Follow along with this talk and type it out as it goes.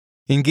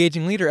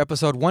Engaging Leader,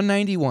 episode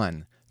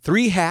 191,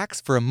 3 Hacks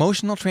for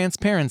Emotional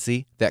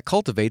Transparency that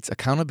Cultivates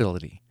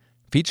Accountability,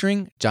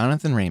 featuring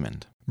Jonathan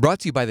Raymond. Brought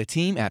to you by the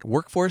team at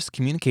Workforce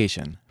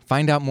Communication.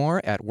 Find out more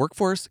at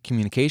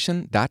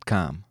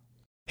workforcecommunication.com.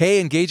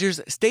 Hey,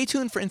 Engagers, stay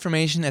tuned for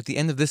information at the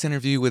end of this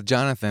interview with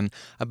Jonathan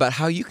about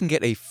how you can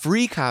get a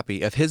free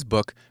copy of his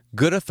book,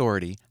 Good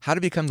Authority, How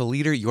to Become the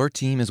Leader Your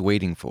Team is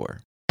Waiting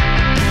For.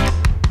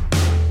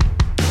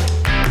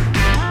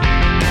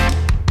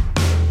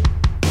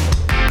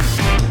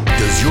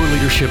 Does your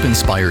leadership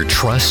inspire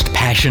trust,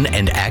 passion,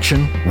 and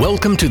action?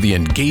 Welcome to the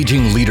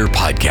Engaging Leader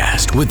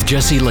Podcast with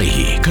Jesse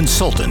Leahy,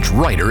 consultant,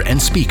 writer, and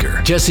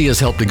speaker. Jesse has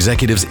helped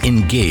executives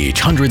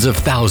engage hundreds of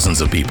thousands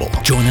of people.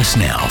 Join us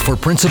now for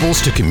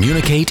principles to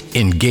communicate,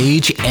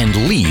 engage,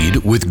 and lead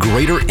with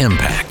greater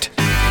impact.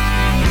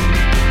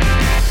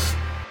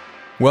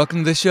 Welcome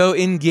to the show,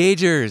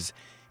 Engagers.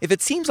 If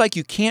it seems like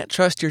you can't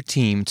trust your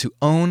team to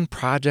own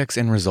projects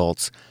and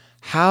results,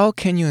 how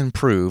can you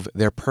improve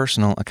their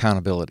personal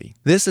accountability?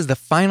 This is the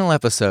final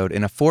episode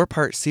in a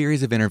 4-part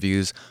series of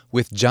interviews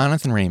with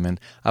Jonathan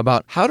Raymond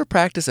about how to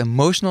practice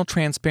emotional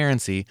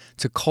transparency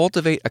to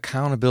cultivate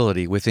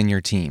accountability within your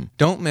team.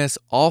 Don't miss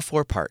all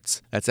 4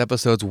 parts. That's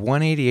episodes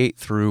 188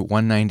 through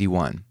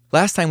 191.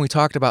 Last time we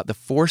talked about the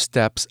 4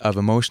 steps of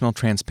emotional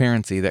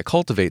transparency that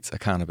cultivates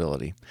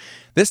accountability.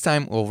 This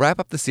time we'll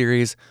wrap up the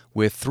series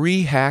with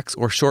 3 hacks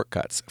or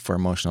shortcuts for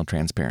emotional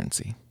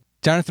transparency.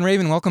 Jonathan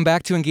Raymond, welcome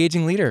back to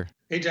Engaging Leader.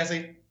 Hey,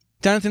 Jesse.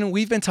 Jonathan,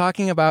 we've been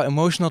talking about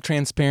emotional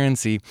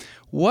transparency.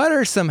 What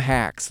are some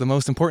hacks, the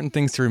most important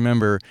things to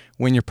remember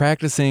when you're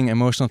practicing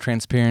emotional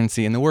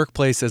transparency in the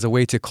workplace as a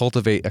way to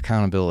cultivate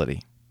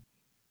accountability?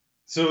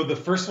 So the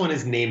first one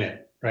is name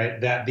it, right?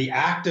 That the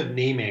act of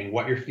naming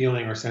what you're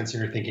feeling or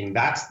sensing or thinking,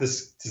 that's the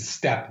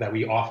step that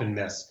we often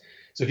miss.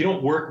 So if you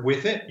don't work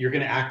with it, you're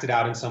going to act it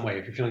out in some way.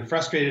 If you're feeling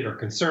frustrated or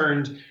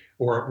concerned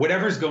or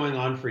whatever's going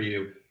on for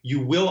you, you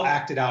will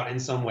act it out in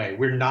some way.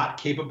 We're not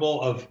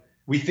capable of,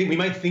 we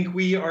might think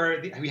we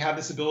have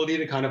this ability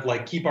to kind of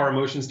like keep our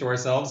emotions to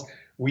ourselves.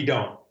 We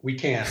don't, we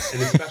can't.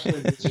 And especially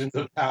in positions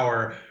of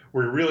power,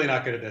 we're really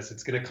not good at this.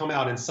 It's going to come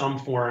out in some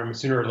form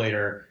sooner or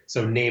later.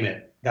 So name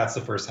it. That's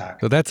the first hack.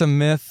 So that's a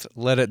myth,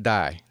 let it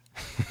die.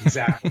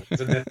 Exactly.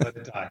 It's a myth, let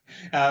it die.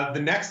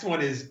 The next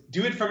one is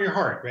do it from your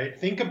heart, right?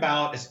 Think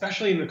about,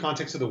 especially in the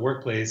context of the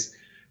workplace,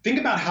 think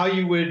about how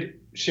you would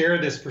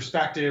share this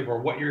perspective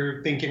or what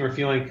you're thinking or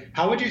feeling.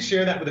 How would you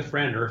share that with a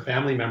friend or a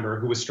family member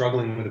who was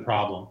struggling with a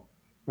problem,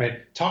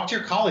 right? Talk to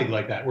your colleague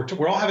like that.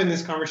 We're all having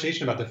this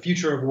conversation about the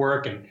future of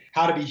work and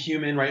how to be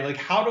human, right? Like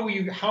how do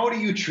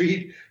you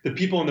treat the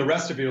people in the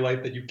rest of your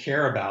life that you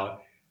care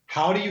about?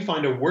 How do you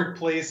find a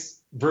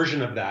workplace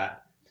version of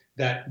that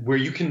where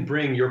you can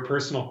bring your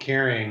personal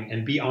caring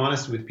and be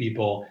honest with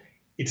people?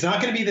 It's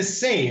not going to be the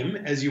same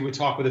as you would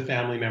talk with a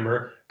family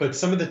member, but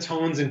some of the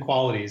tones and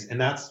qualities,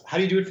 and that's how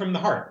do you do it from the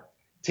heart?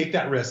 Take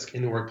that risk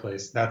in the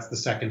workplace. That's the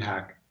second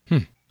hack.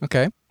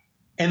 Okay.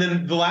 And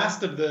then the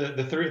last of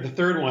the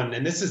third one,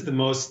 and this is the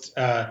most,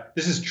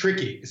 this is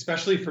tricky,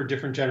 especially for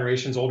different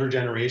generations, older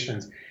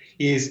generations,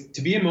 is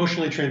to be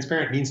emotionally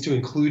transparent means to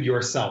include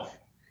yourself.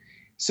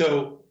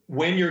 So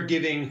when you're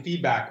giving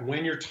feedback,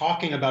 when you're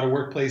talking about a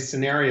workplace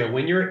scenario,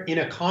 when you're in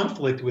a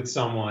conflict with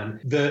someone,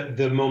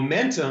 the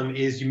momentum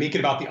is you make it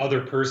about the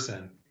other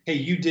person. Hey,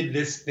 you did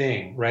this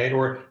thing, right?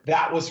 Or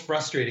that was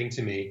frustrating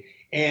to me.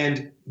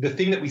 And the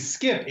thing that we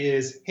skip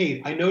is,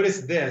 hey, I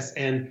noticed this,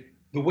 and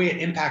the way it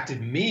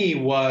impacted me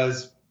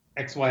was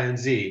X, Y, and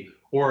Z,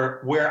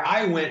 or where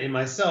I went in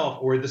myself,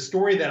 or the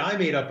story that I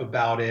made up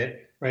about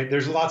it, right?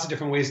 There's lots of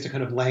different ways to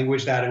kind of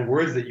language that in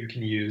words that you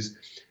can use.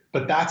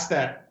 But that's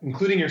that,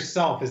 including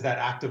yourself is that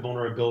act of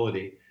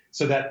vulnerability.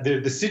 So that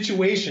the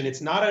situation,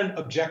 it's not an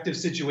objective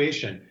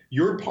situation.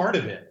 You're part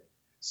of it.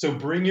 So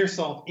bring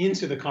yourself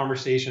into the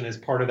conversation as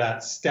part of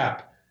that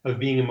step of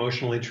being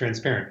emotionally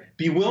transparent.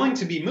 Be willing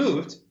to be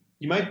moved.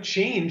 You might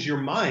change your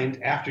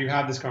mind after you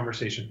have this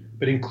conversation,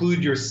 but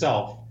include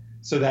yourself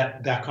so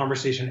that that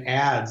conversation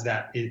adds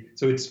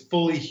so it's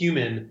fully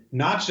human,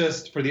 not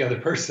just for the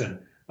other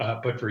person,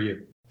 but for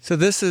you. So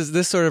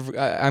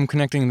I'm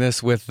connecting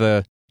this with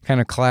the kind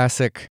of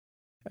classic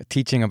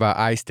teaching about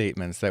I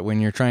statements, that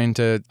when you're trying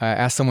to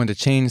ask someone to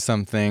change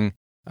something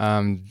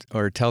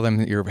or tell them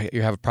that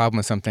you have a problem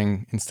with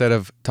something, instead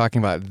of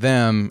talking about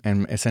them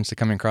and essentially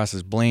coming across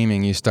as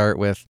blaming, you start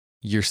with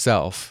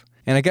yourself.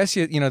 And I guess,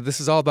 this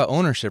is all about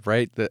ownership,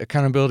 right? The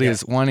accountability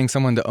is wanting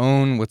someone to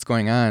own what's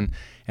going on.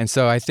 And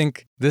so I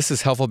think this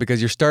is helpful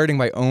because you're starting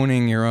by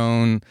owning your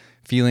own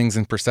feelings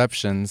and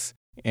perceptions.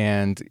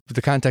 And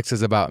the context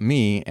is about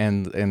me,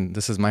 and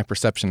this is my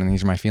perception, and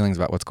these are my feelings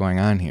about what's going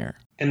on here.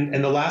 And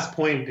the last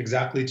point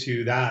exactly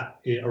to that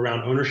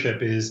around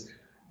ownership is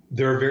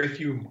there are very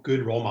few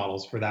good role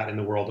models for that in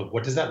the world of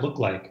what does that look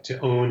like to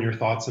own your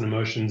thoughts and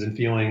emotions and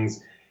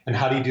feelings, and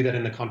how do you do that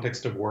in the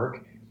context of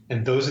work?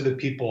 And those are the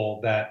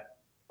people that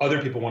other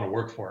people want to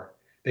work for.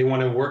 They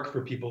want to work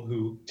for people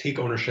who take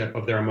ownership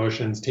of their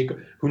emotions,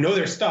 who know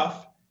their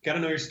stuff, got to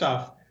know your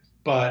stuff,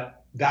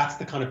 but that's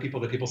the kind of people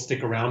that people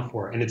stick around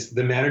for. And it's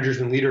the managers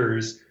and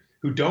leaders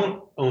who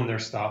don't own their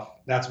stuff,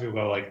 that's when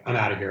people go like, I'm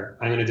out of here.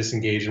 I'm going to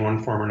disengage in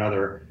one form or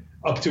another,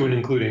 up to and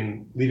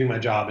including leaving my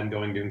job and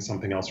going doing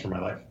something else for my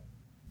life.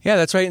 Yeah,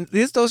 that's right.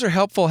 Those are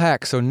helpful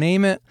hacks. So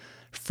name it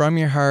from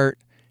your heart,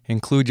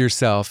 include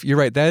yourself. You're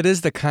right. That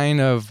is the kind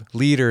of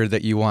leader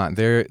that you want.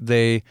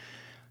 They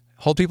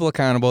hold people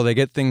accountable. They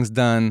get things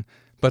done,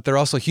 but they're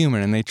also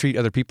human and they treat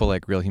other people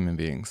like real human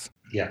beings.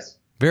 Yes.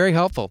 Very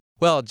helpful.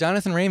 Well,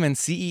 Jonathan Raymond,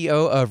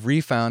 CEO of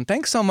Refound,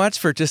 thanks so much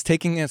for just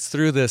taking us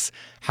through this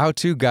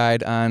how-to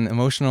guide on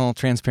emotional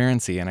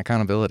transparency and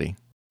accountability.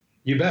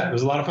 You bet. It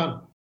was a lot of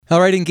fun.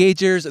 All right,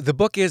 Engagers, the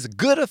book is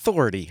Good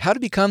Authority, How to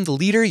Become the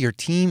Leader Your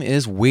Team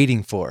is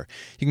Waiting For.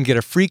 You can get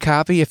a free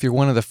copy if you're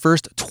one of the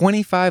first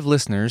 25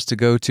 listeners to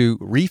go to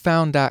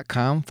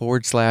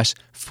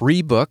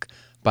refound.com/free book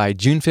by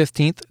June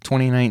 15th,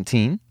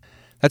 2019.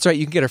 That's right,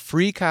 you can get a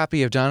free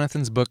copy of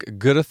Jonathan's book,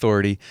 Good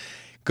Authority.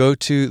 Go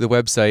to the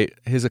website.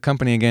 His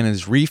company, again,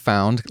 is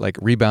Refound, like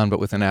rebound, but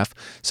with an F.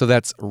 So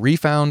that's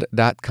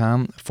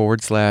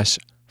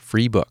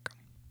refound.com/free book.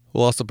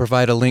 We'll also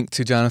provide a link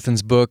to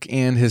Jonathan's book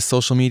and his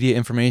social media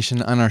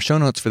information on our show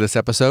notes for this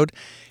episode.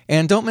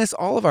 And don't miss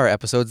all of our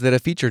episodes that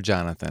have featured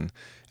Jonathan.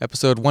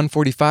 Episode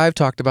 145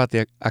 talked about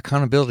the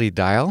accountability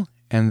dial.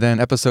 And then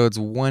episodes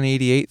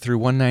 188 through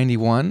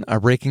 191 are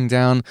breaking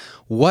down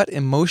what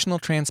emotional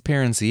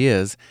transparency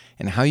is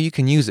and how you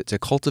can use it to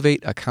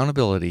cultivate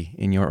accountability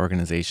in your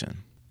organization.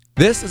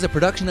 This is a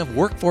production of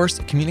Workforce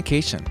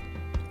Communication.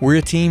 We're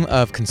a team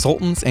of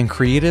consultants and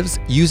creatives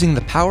using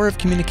the power of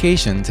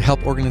communication to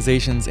help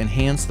organizations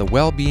enhance the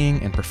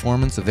well-being and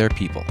performance of their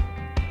people.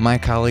 My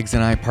colleagues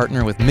and I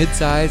partner with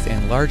mid-size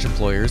and large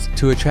employers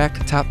to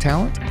attract top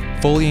talent,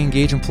 fully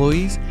engage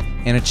employees,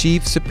 and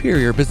achieve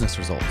superior business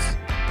results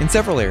in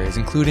several areas,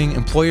 including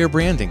employer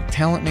branding,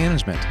 talent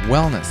management,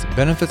 wellness,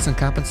 benefits and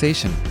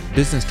compensation,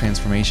 business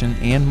transformation,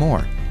 and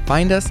more.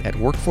 Find us at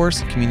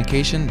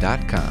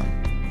workforcecommunication.com.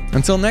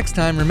 Until next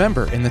time,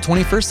 remember, in the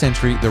 21st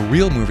century, the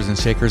real movers and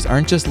shakers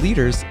aren't just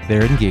leaders,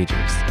 they're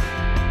engagers.